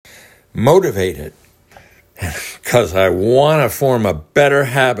motivated because I want to form a better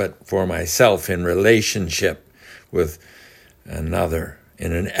habit for myself in relationship with another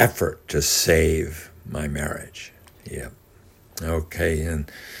in an effort to save my marriage. Yep. Okay,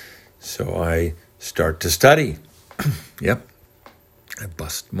 and so I start to study. Yep. I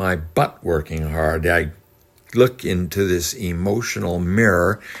bust my butt working hard. I look into this emotional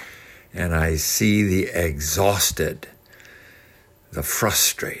mirror and I see the exhausted, the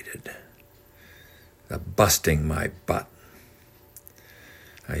frustrated, the busting my butt.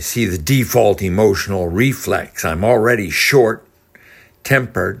 I see the default emotional reflex. I'm already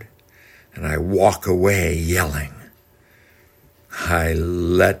short-tempered, and I walk away yelling. I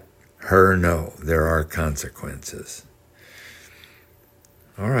let her know there are consequences.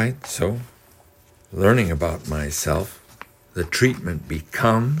 All right, so learning about myself, the treatment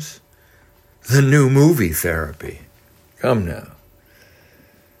becomes the new movie therapy. Come now.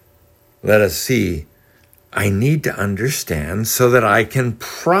 Let us see. I need to understand so that I can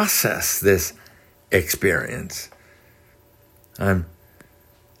process this experience. I'm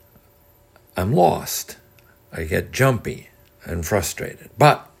lost. I get jumpy and frustrated.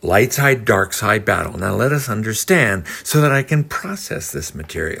 But light side, dark side battle. Now let us understand so that I can process this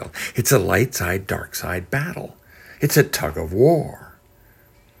material. It's a light side, dark side battle. It's a tug of war.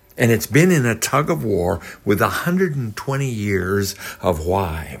 And it's been in a tug of war with 120 years of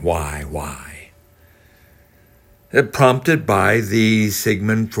why. Prompted by the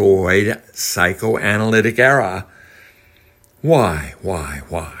Sigmund Freud psychoanalytic era. Why?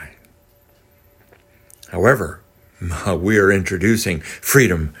 However, we are introducing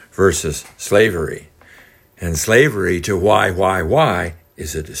freedom versus slavery. And slavery to why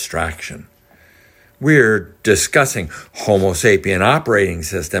is a distraction. We're discussing Homo sapien operating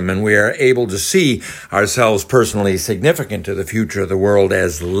system, and we are able to see ourselves personally significant to the future of the world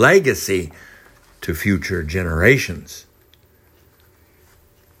as legacy to future generations.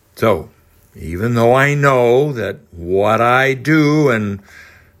 So, even though I know that what I do and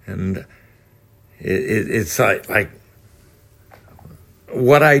it's like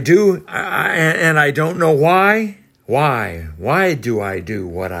what I do, and I don't know why do I do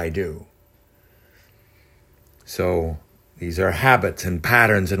what I do? So these are habits and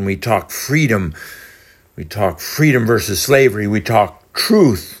patterns, and we talk freedom. We talk freedom versus slavery. We talk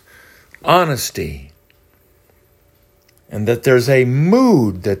truth, honesty, and that there's a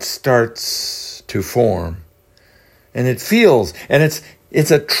mood that starts to form. And it feels, and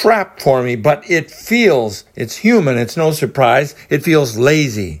it's a trap for me, but it feels, it's human, it's no surprise, it feels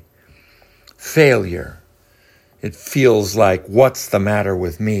lazy, failure. It feels like, what's the matter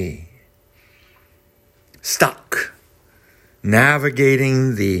with me? Stuck,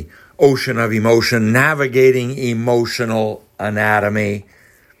 navigating the ocean of emotion, navigating emotional anatomy.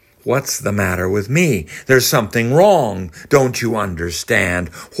 What's the matter with me? There's something wrong. Don't you understand?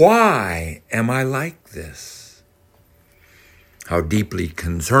 Why am I like this? How deeply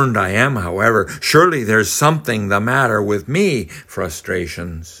concerned I am, however, surely there's something the matter with me,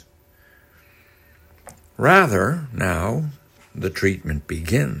 frustrations. Rather, now, the treatment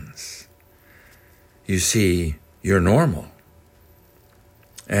begins. You see, you're normal.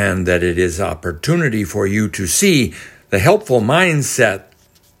 And that it is opportunity for you to see the helpful mindset,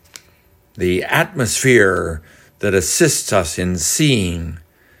 the atmosphere that assists us in seeing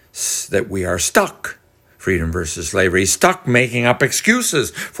that we are stuck. Freedom versus slavery, stuck making up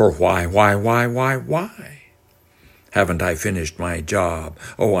excuses for why? Haven't I finished my job?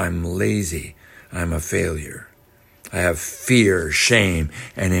 Oh, I'm lazy. I'm a failure. I have fear, shame,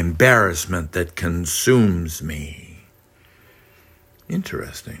 and embarrassment that consumes me.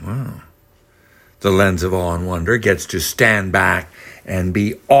 Interesting. Wow. The lens of awe and wonder gets to stand back and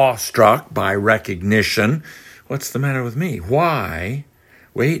be awestruck by recognition. What's the matter with me? Why?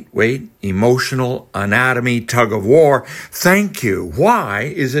 Wait, emotional anatomy, tug of war. Thank you. Why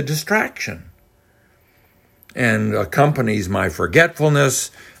is a distraction and accompanies my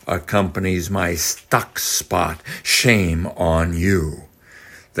forgetfulness, accompanies my stuck spot. Shame on you.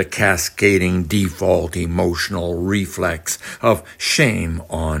 The cascading default emotional reflex of shame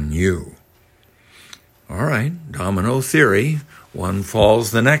on you. All right, domino theory. One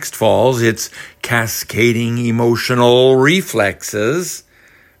falls, the next falls. It's cascading emotional reflexes.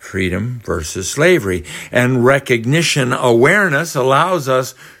 Freedom versus slavery. And recognition, awareness allows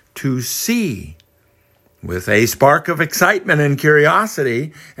us to see with a spark of excitement and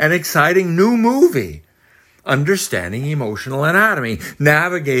curiosity an exciting new movie. Understanding emotional anatomy,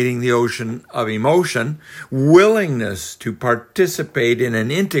 navigating the ocean of emotion, willingness to participate in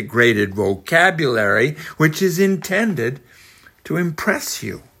an integrated vocabulary which is intended to impress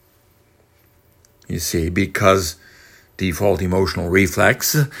you. you see, because default emotional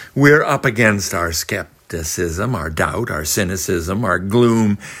reflex, we're up against our skepticism, our doubt, our cynicism, our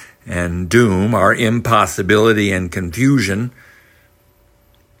gloom and doom, our impossibility and confusion.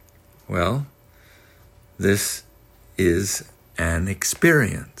 Well, this is an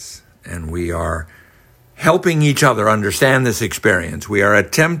experience, and we are helping each other understand this experience. We are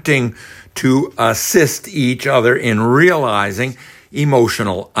attempting to assist each other in realizing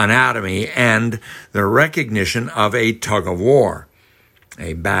emotional anatomy and the recognition of a tug of war,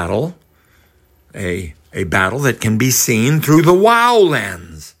 a battle that can be seen through the wow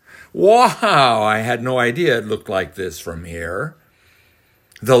lens. Wow, I had no idea it looked like this from here.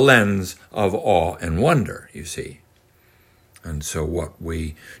 The lens of awe and wonder, you see. And so what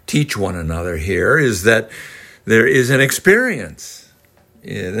we teach one another here is that there is an experience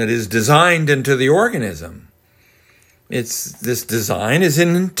that is designed into the organism. This design is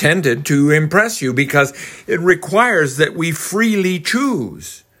intended to impress you because it requires that we freely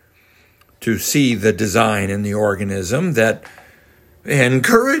choose to see the design in the organism that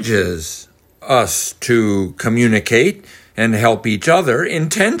encourages us to communicate and help each other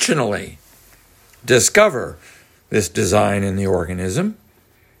intentionally discover this design in the organism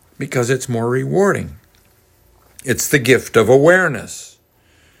because it's more rewarding. It's the gift of awareness.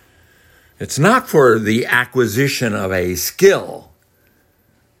 It's not for the acquisition of a skill.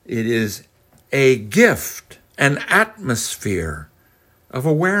 It is a gift, an atmosphere of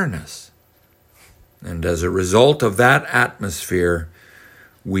awareness. And as a result of that atmosphere,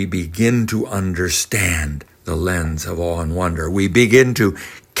 we begin to understand the lens of awe and wonder. We begin to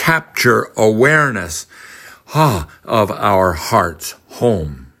capture awareness of our heart's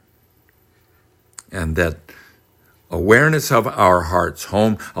home. And that awareness of our heart's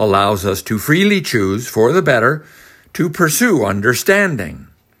home allows us to freely choose, for the better, to pursue understanding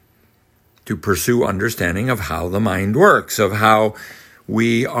of how the mind works, of how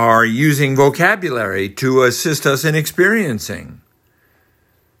we are using vocabulary to assist us in experiencing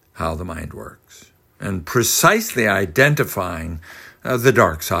how the mind works, and precisely identifying the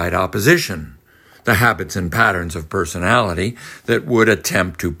dark side opposition, the habits and patterns of personality that would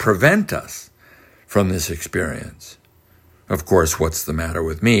attempt to prevent us from this experience. Of course, what's the matter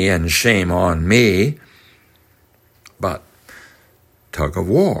with me, and shame on me, but tug of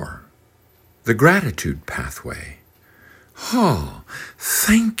war, the gratitude pathway. Oh,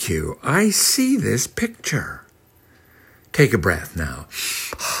 thank you. I see this picture. Take a breath now.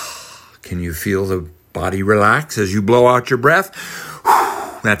 Can you feel the body relax as you blow out your breath?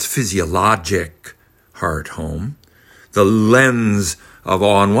 That's physiologic heart home. The lens of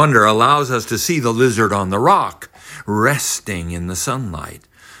awe and wonder allows us to see the lizard on the rock, resting in the sunlight.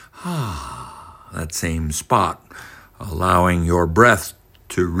 That same spot, allowing your breath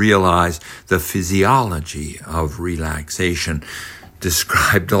to realize the physiology of relaxation,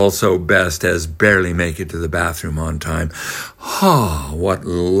 described also best as barely make it to the bathroom on time. What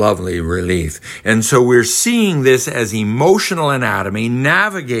lovely relief. And so we're seeing this as emotional anatomy,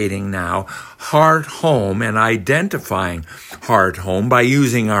 navigating now heart home and identifying heart home by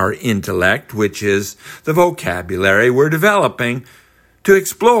using our intellect, which is the vocabulary we're developing to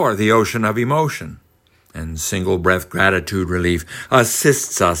explore the ocean of emotion. And single breath gratitude relief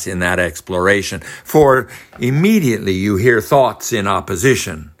assists us in that exploration, for immediately you hear thoughts in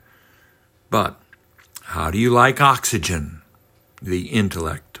opposition. But how do you like oxygen? The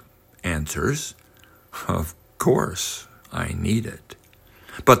intellect answers, of course, I need it.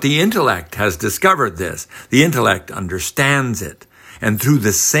 But the intellect has discovered this. The intellect understands it. And through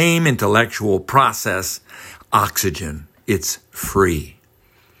the same intellectual process, oxygen, it's free.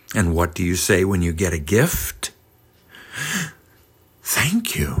 And what do you say when you get a gift?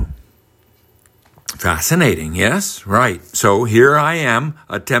 Thank you. Fascinating, yes? Right. So here I am,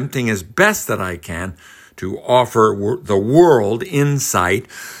 attempting as best that I can to offer the world insight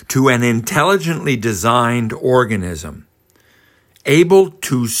to an intelligently designed organism, able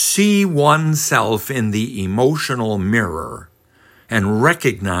to see oneself in the emotional mirror and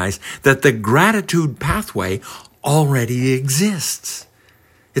recognize that the gratitude pathway already exists.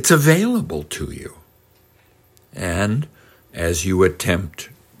 It's available to you. And as you attempt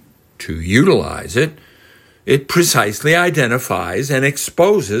to utilize it, it precisely identifies and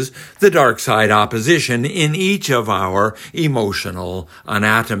exposes the dark side opposition in each of our emotional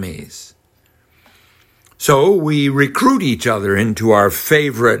anatomies. So we recruit each other into our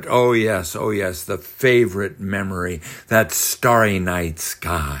favorite, oh yes, the favorite memory, that starry night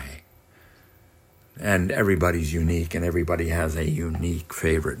sky. And everybody's unique, and everybody has a unique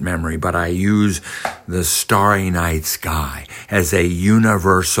favorite memory. But I use the starry night sky as a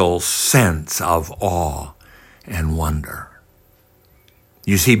universal sense of awe and wonder.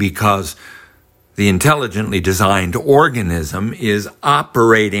 You see, because the intelligently designed organism is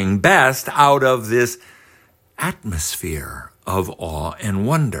operating best out of this atmosphere of awe and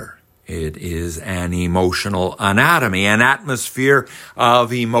wonder. It is an emotional anatomy, an atmosphere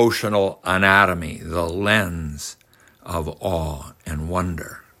of emotional anatomy, the lens of awe and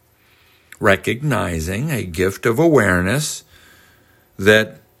wonder. Recognizing a gift of awareness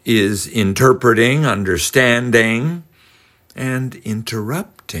that is interpreting, understanding, and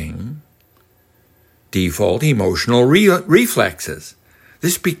interrupting default emotional reflexes.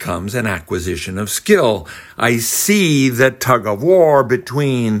 This becomes an acquisition of skill. I see the tug of war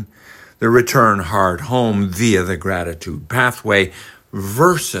between the return heart home via the gratitude pathway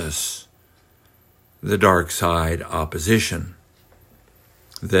versus the dark side opposition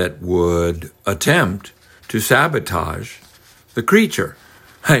that would attempt to sabotage the creature,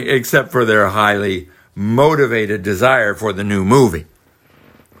 except for their highly motivated desire for the new movie.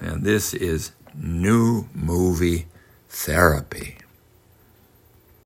 And this is new movie therapy.